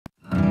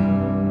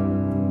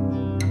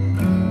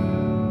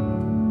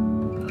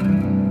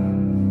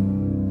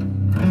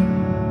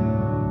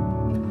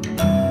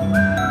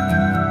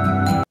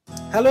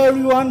Hello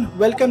everyone,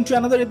 welcome to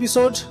another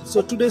episode.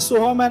 So today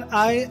Soham and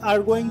I are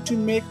going to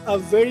make a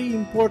very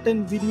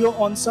important video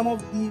on some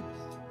of the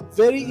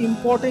very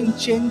important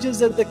changes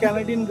that the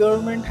Canadian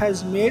government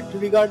has made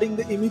regarding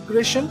the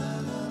immigration.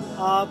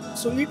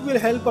 So it will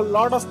help a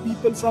lot of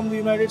people from the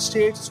United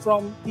States,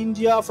 from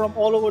India, from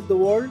all over the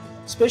world,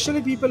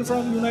 especially people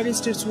from United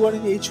States who are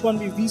in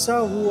H-1B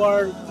visa, who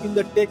are in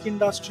the tech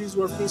industries,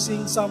 who are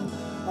facing some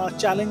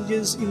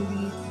challenges in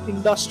the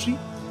industry.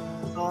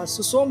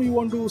 So Som, you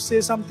want to say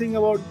something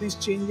about these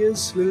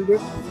changes a little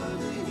bit?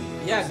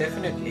 Yeah,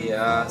 definitely.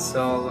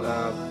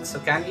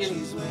 So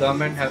Canadian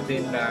government have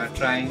been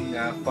trying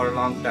for a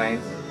long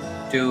time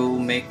to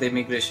make the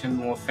immigration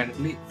more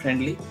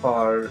friendly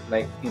for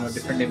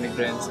different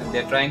immigrants, and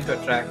they're trying to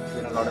attract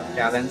a lot of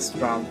talents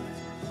from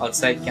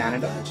outside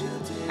Canada.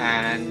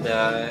 And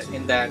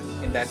in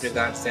that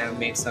regards, they have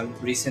made some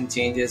recent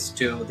changes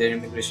to their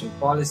immigration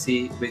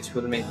policy, which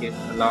will make it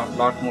a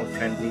lot more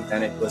friendly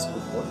than it was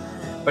before.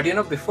 But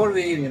before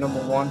we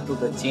move on to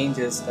the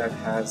changes that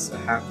has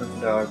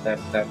happened or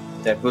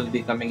that will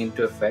be coming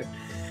into effect.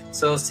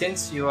 So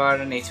since you are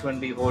an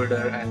H-1B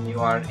holder and you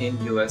are in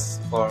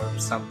US for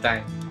some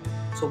time,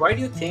 so why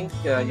do you think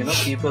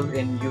people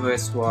in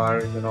US who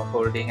are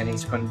holding an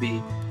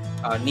H-1B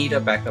need a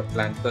backup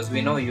plan? Because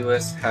we know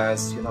US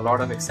has a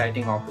lot of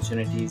exciting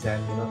opportunities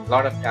and a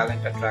lot of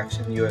talent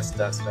attraction US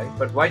does, right?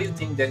 But why do you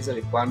think there is a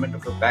requirement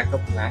of a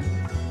backup plan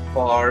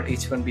for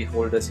H-1B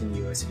holders in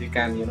US? If you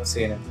can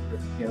say a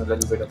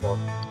little bit about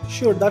it.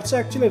 Sure, that's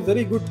actually a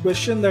very good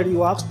question that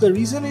you asked. The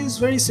reason is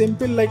very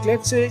simple. Like,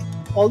 let's say,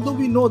 although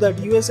we know that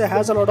USA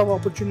has a lot of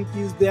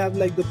opportunities, they have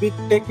like the big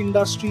tech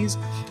industries,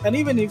 and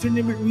even if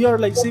we are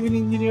like civil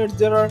engineers,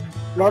 there are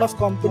a lot of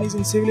companies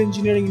in civil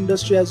engineering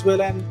industry as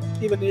well, and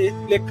even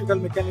electrical,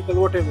 mechanical,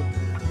 whatever.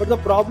 But the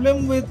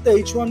problem with the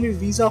H-1B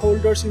visa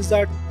holders is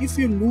that if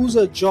you lose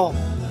a job,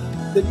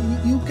 then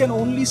you can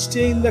only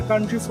stay in the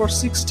country for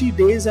 60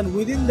 days, and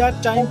within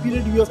that time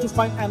period you have to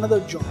find another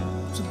job.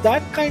 So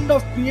that kind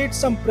of creates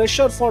some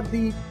pressure for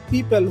the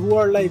people who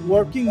are like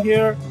working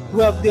here, who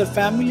have their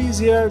families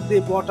here, they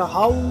bought a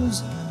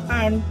house,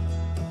 and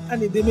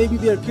they maybe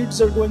their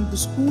kids are going to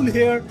school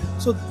here.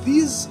 So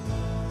these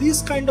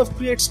kind of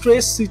create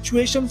stress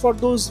situation for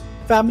those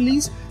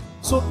families.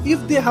 So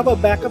if they have a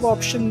backup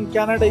option in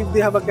Canada, if they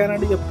have a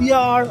Canadian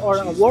PR or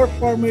a work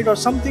permit or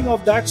something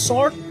of that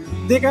sort,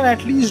 they can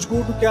at least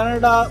go to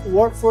Canada,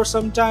 work for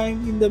some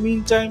time in the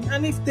meantime,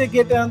 and if they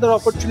get another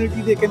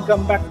opportunity, they can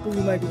come back to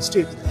United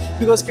States,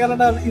 because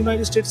Canada and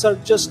United States are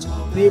just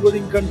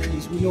neighboring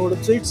countries, we know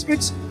that. So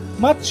it's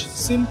much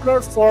simpler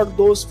for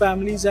those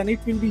families, and it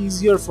will be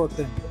easier for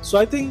them. So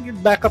I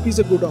think backup is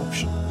a good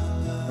option.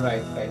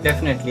 Right,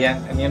 definitely.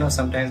 And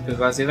sometimes,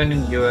 because even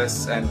in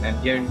US and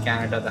here in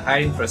Canada, the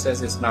hiring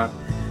process is not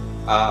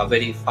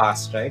very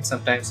fast, right?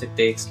 Sometimes it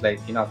takes like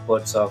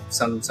upwards of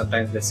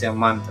sometimes let's say a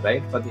month,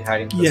 right, for the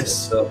hiring process.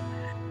 Yes. So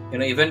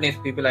even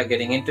if people are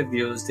getting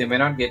interviews, they may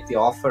not get the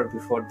offer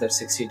before the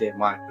 60-day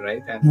mark,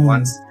 right? And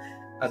once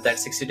that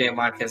 60-day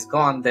mark has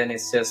gone, then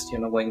it's just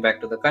going back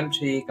to the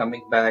country,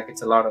 coming back.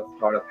 It's a lot of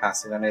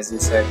hassle, and as you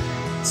said,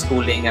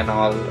 schooling and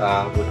all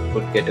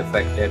would get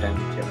affected, and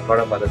a lot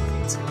of other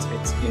things.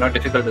 It's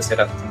difficult to set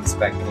up things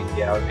back in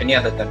India or any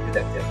other country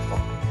that they're from.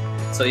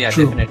 So yeah,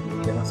 True. definitely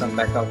some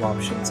backup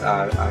options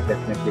are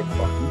definitely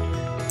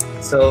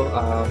important. So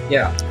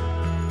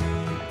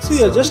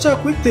So just a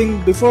quick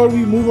thing before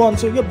we move on.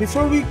 So yeah,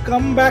 before we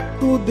come back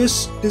to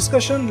this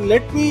discussion,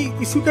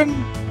 if you can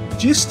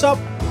gist up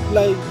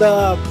like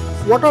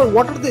what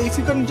are the, if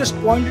you can just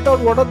point it out,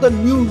 what are the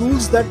new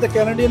rules that the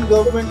Canadian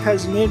government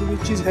has made,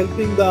 which is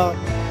helping the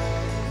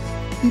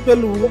people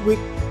with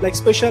like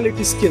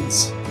specialty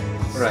skills.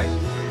 Right.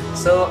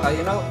 So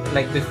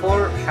like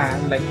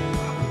beforehand, like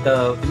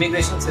the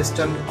immigration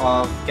system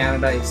of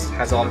Canada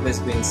has always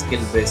been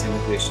skill-based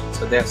immigration.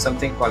 So they have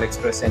something called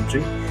express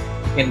entry,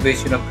 in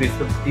which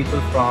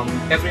people from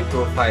every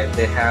profile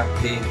they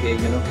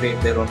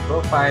create their own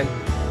profile,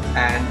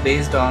 and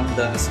based on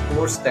the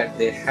scores that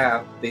they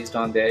have, based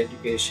on their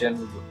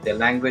education, their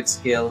language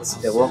skills,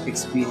 their work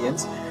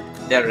experience,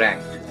 they're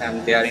ranked,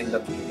 and they are in a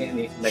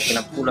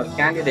pool of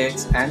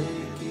candidates, and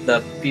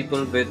the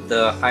people with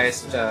the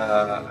highest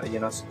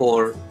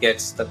score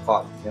gets the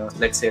call.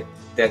 Let's say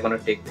they're going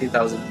to take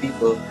 3,000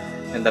 people,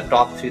 and the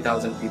top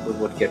 3,000 people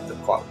would get the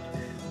call.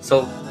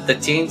 So the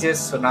changes,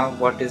 so now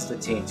what is the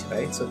change,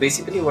 right? So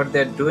basically what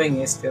they're doing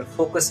is they're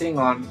focusing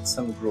on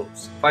some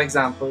groups. For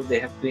example, they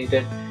have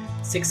created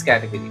 6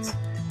 categories,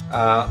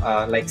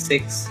 like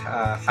 6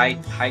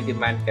 high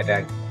demand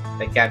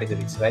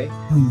categories, right?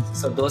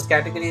 So those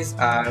categories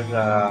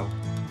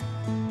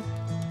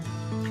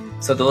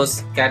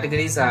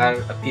are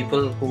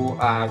people who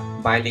are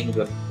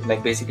bilingual,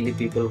 like basically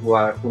people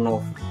who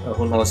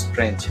knows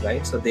French,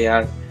 right? So they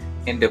are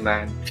in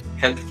demand.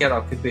 Healthcare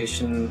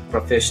occupation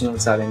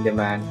professionals are in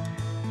demand.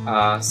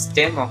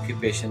 STEM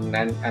occupation,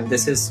 and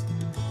this is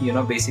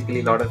basically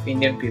a lot of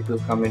Indian people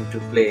come into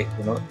play.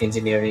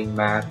 Engineering,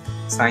 math,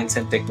 science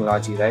and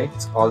technology, right?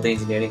 So all the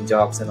engineering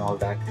jobs and all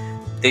that.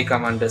 they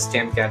come under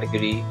STEM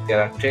category.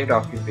 There are trade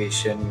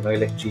occupation,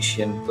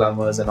 electrician,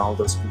 plumbers, and all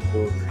those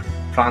people.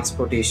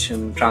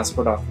 Transportation,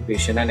 transport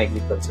occupation, and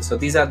agriculture. So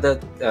these are the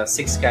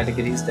 6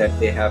 categories that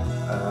they have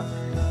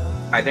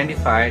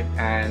identified,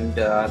 and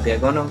they're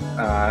going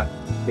to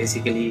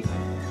basically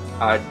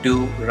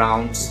do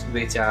rounds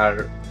which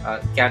are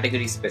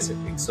category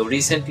specific. So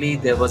recently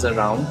there was a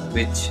round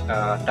which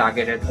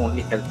targeted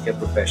only healthcare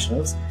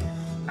professionals,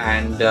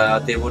 and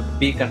they would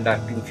be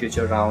conducting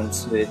future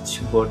rounds which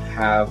would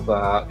have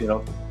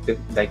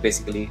like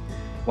basically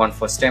one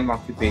for STEM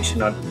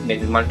occupation, or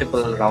maybe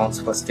multiple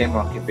rounds for STEM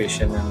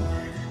occupation,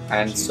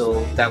 and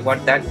so that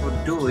what that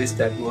would do is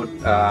that would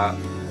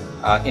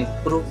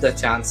improve the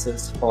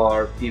chances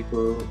for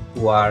people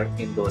who are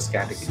in those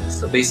categories.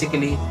 So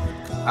basically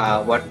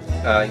what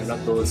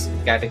those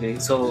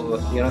categories, so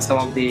some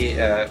of the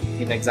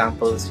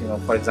examples,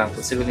 for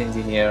example, civil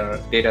engineer,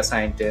 data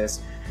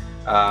scientist,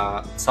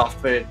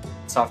 software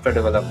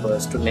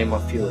developers, to name a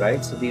few,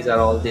 right? So these are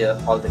all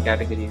the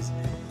categories,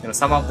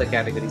 some of the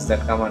categories that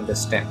come under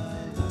STEM.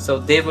 So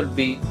they would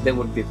be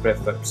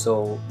preferred.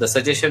 So the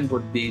suggestion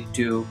would be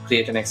to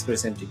create an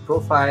Express Entry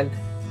profile,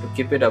 to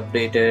keep it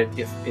updated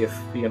if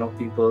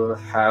people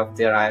have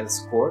their IELTS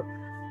score,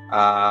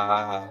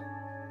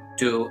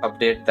 to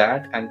update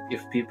that, and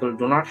if people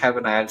do not have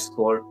an IELTS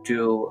score,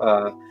 to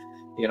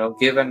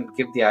give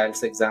the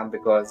IELTS exam,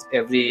 because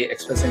every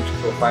Express Entry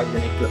profile you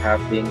need to have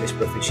the English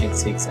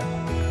proficiency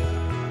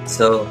exam.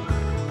 So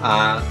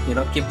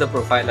keep the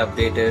profile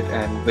updated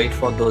and wait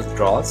for those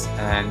draws.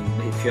 And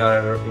if you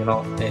are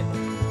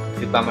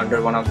if you come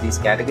under one of these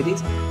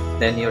categories,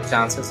 then your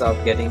chances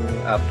of getting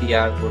a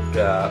PR would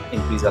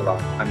increase a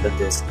lot under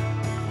this.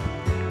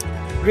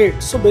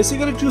 Great. So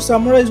basically, to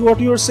summarize what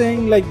you are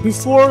saying, like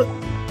before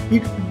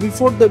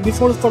for the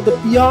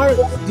PR,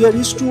 there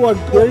is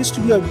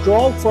to be a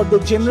draw for the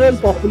general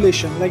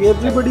population. Like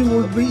everybody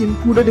would be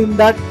included in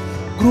that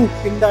group,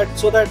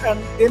 so that, and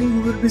then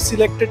you will be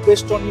selected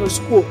based on your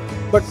score.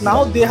 But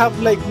now they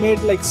have made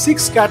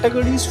 6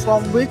 categories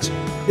from which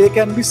they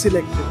can be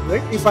selected,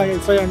 right? If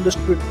I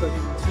understood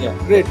correctly. Yeah.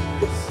 Great.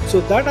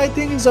 So that, I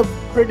think, is a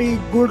pretty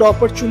good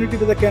opportunity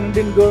that the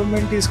Canadian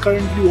government is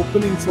currently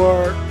opening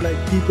for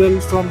people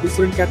from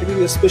different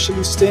categories,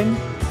 especially STEM,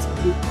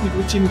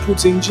 which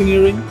includes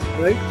engineering,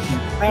 right?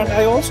 And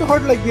I also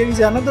heard there is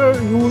another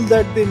rule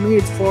that they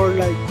made for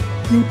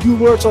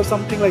YouTubers or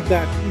something like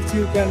that. If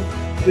you can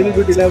little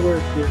bit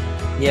elaborate here.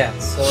 Yeah,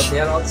 so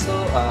they are also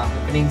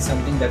opening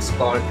something that's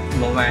called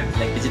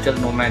digital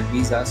nomad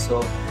visa.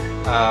 So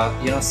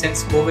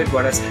since COVID,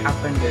 what has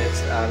happened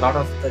is a lot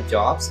of the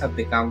jobs have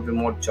become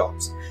remote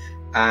jobs,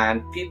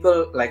 and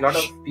people, a lot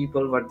of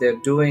people, what they're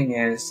doing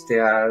is they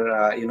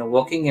are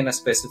working in a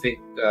specific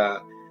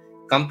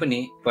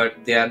company,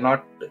 but they are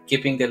not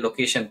keeping their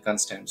location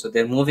constant. So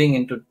they're moving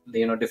into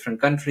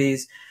different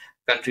countries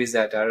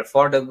that are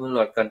affordable,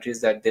 or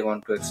countries that they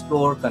want to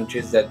explore,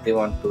 countries that they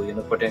want to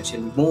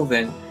potentially move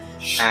in,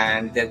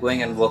 and they're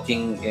going and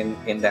working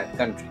in that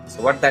country.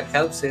 So what that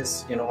helps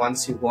is,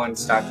 once you go and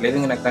start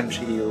living in a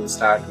country, you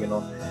start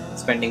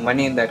spending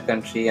money in that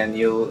country, and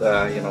you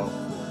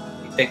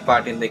take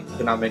part in the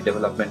economic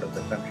development of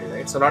the country,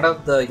 right? So a lot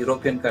of the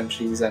European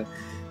countries, and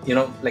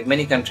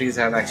many countries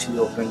have actually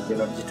opened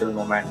digital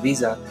nomad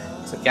visa.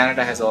 So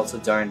Canada has also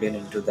joined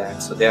into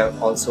that. So they are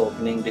also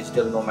opening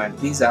digital nomad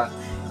visa,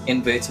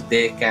 in which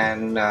they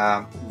can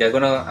they're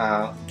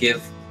gonna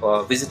give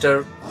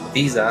visitor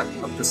visa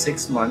up to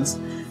 6 months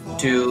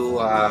to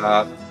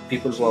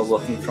people who are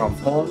working from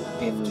home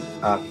in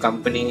a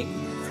company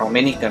from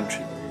any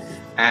country.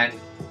 And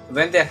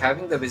when they're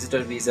having the visitor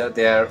visa,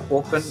 they are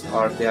open,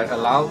 or they are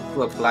allowed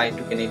to apply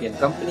to Canadian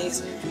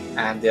companies,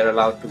 and they are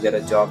allowed to get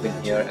a job in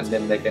here, and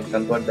then they can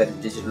convert that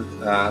digital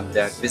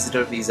that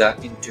visitor visa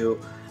into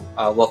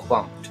a work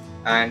permit.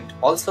 And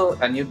also,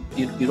 and you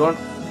don't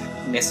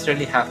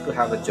necessarily have to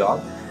have a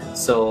job.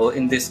 So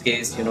in this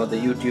case, the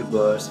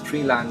YouTubers,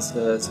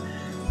 freelancers,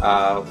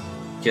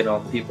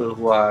 people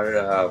who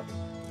are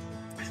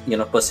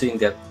pursuing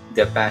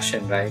their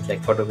passion, right,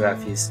 like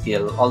photography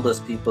skill, all those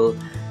people,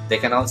 they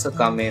can also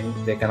come in.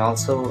 They can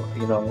also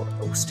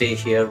stay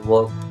here,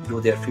 work,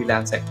 do their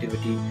freelance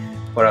activity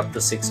for up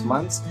to 6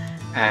 months,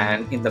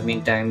 and in the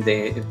meantime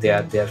they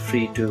are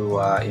free to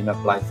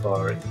apply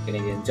for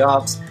Canadian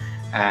jobs,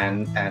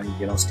 and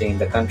stay in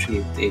the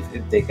country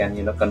if they can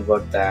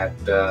convert that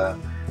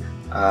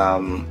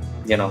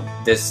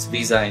this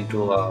visa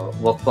into a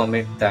work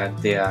permit, that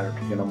they are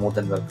more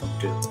than welcome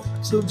to.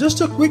 So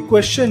just a quick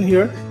question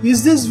here: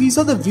 is this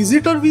visa the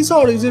visitor visa,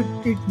 or is its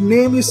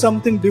name is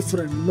something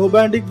different,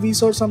 nomadic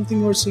visa or something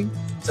you're saying?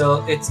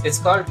 So it's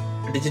called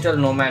digital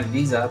nomad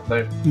visa,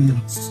 but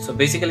so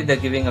basically they're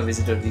giving a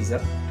visitor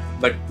visa,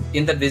 but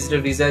in the visitor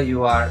visa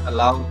you are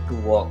allowed to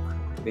work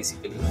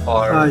basically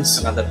for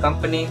another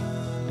company.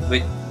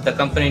 With the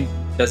company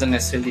doesn't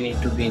necessarily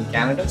need to be in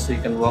Canada, so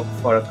you can work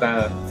for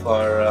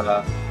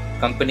a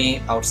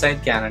company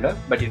outside Canada,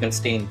 but you can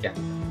stay in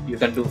Canada. You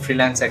can do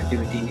freelance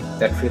activity.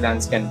 That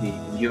freelance can be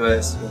in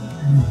US,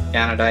 in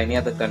Canada, any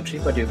other country,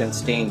 but you can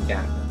stay in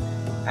Canada.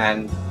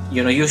 And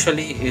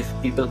usually if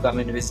people come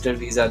in visitor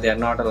visa, they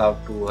are not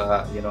allowed to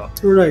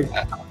Right.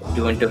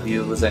 do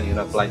interviews and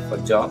apply for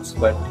jobs.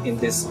 But in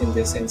this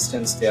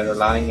instance, they are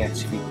allowing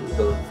actually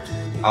people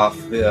of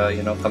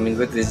coming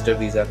with visitor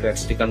visa to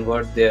actually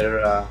convert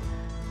their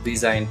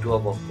visa into a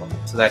work permit.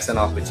 So that's an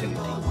opportunity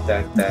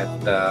that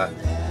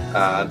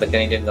the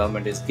Canadian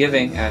government is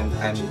giving, and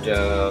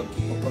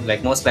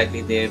like most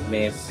likely they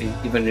may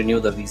even renew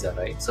the visa,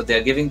 right? So they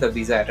are giving the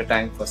visa at a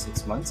time for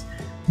 6 months,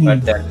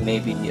 but that may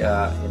be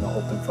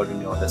open for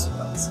renewal as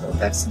well. So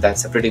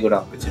that's a pretty good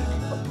opportunity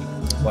for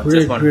people. Great,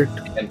 Just one great.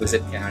 can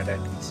visit Canada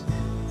at least.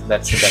 So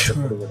that's a Sure.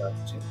 pretty good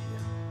opportunity.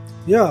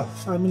 Yeah,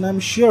 I mean, I'm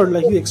sure,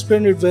 like you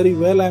explained it very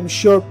well. I'm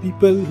sure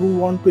people who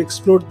want to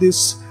explore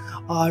this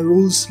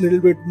rules a little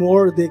bit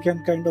more, they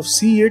can kind of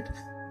see it.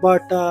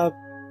 But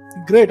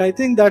great, I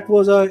think that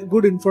was a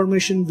good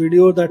information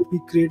video that we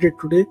created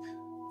today.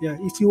 Yeah,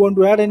 if you want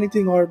to add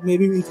anything, or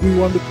maybe if we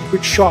want to keep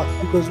it short,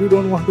 because we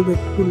don't want to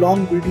make too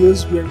long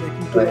videos, we are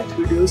making too long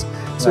videos.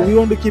 So we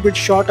want to keep it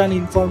short and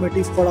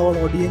informative for our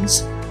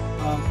audience.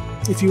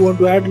 If you want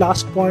to add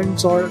last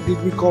points, or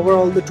did we cover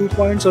all the 2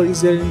 points, or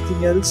is there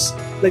anything else?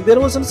 Like there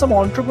wasn't some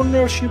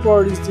entrepreneurship,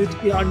 or is it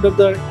under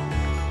the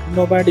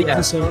nomadic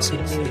visa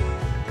itself?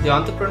 The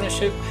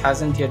entrepreneurship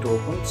hasn't yet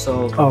opened.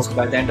 So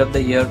by the end of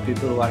the year,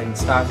 people who are in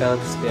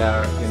startups, they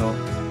are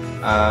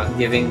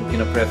giving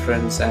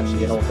preference and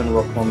open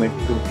work permit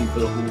to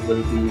people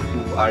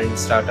who are in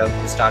startups.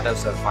 The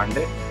startups are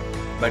funded,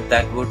 but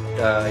that would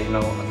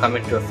come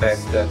into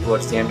effect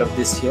towards the end of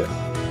this year.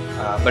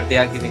 But they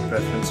are giving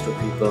preference to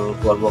people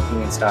who are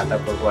working in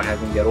startup or who are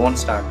having their own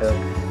startup.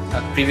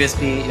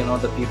 Previously,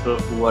 the people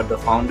who were the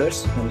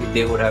founders, only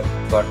they would have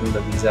gotten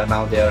the visa.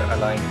 Now they are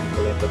allowing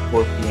people in the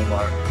core team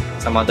or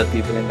some other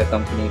people in the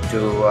company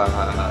to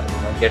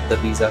get the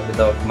visa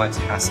without much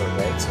hassle,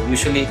 right? So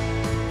usually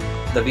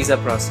the visa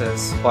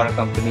process for a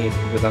company, it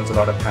becomes a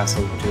lot of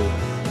hassle to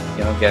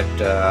get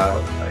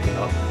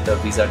the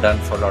visa done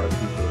for a lot of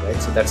people, right?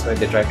 So that's why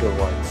they try to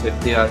avoid. So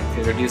if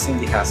you're reducing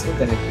the hassle,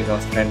 then it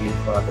becomes friendly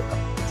for other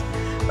companies.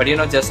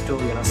 But just to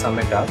sum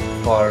it up,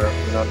 for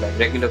like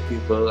regular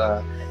people,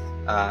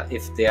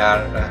 if they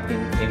are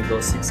in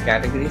those 6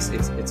 categories,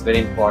 it's very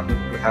important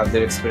to have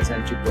their express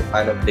entry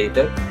profile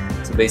updated.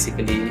 So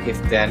basically,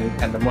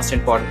 and the most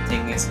important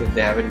thing is, if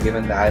they haven't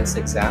given the IELTS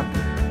exam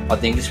or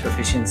the English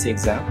proficiency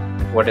exam,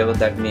 whatever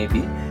that may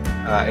be,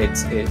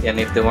 and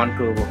if they want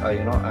to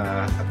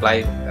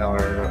apply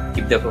or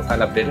keep their profile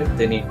updated,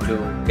 they need to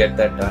get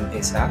that done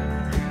ASAP.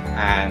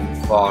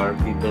 And for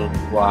people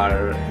who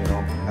are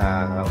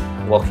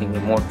working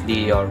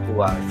remotely or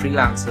who are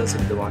freelancers,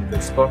 if they want to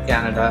explore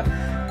Canada,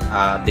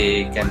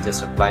 they can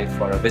just apply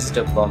for a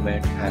visitor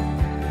permit,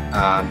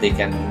 and they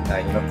can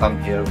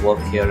come here, work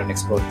here, and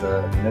explore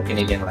the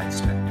Canadian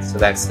lifestyle. So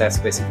that's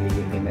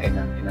basically in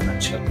a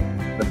nutshell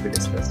what we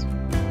discussed.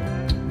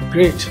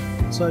 Great.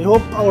 So I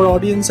hope our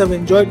audience have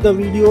enjoyed the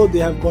video. They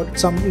have got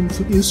some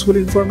useful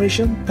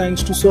information.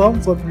 Thanks to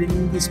Soham for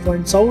bringing these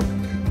points out.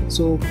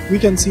 So we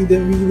can see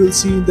them. We will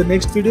see in the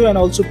next video. And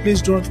also,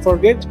 please don't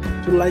forget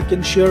to like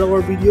and share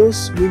our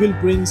videos. We will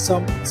bring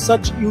some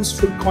such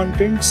useful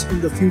contents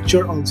in the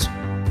future also.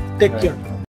 Take care.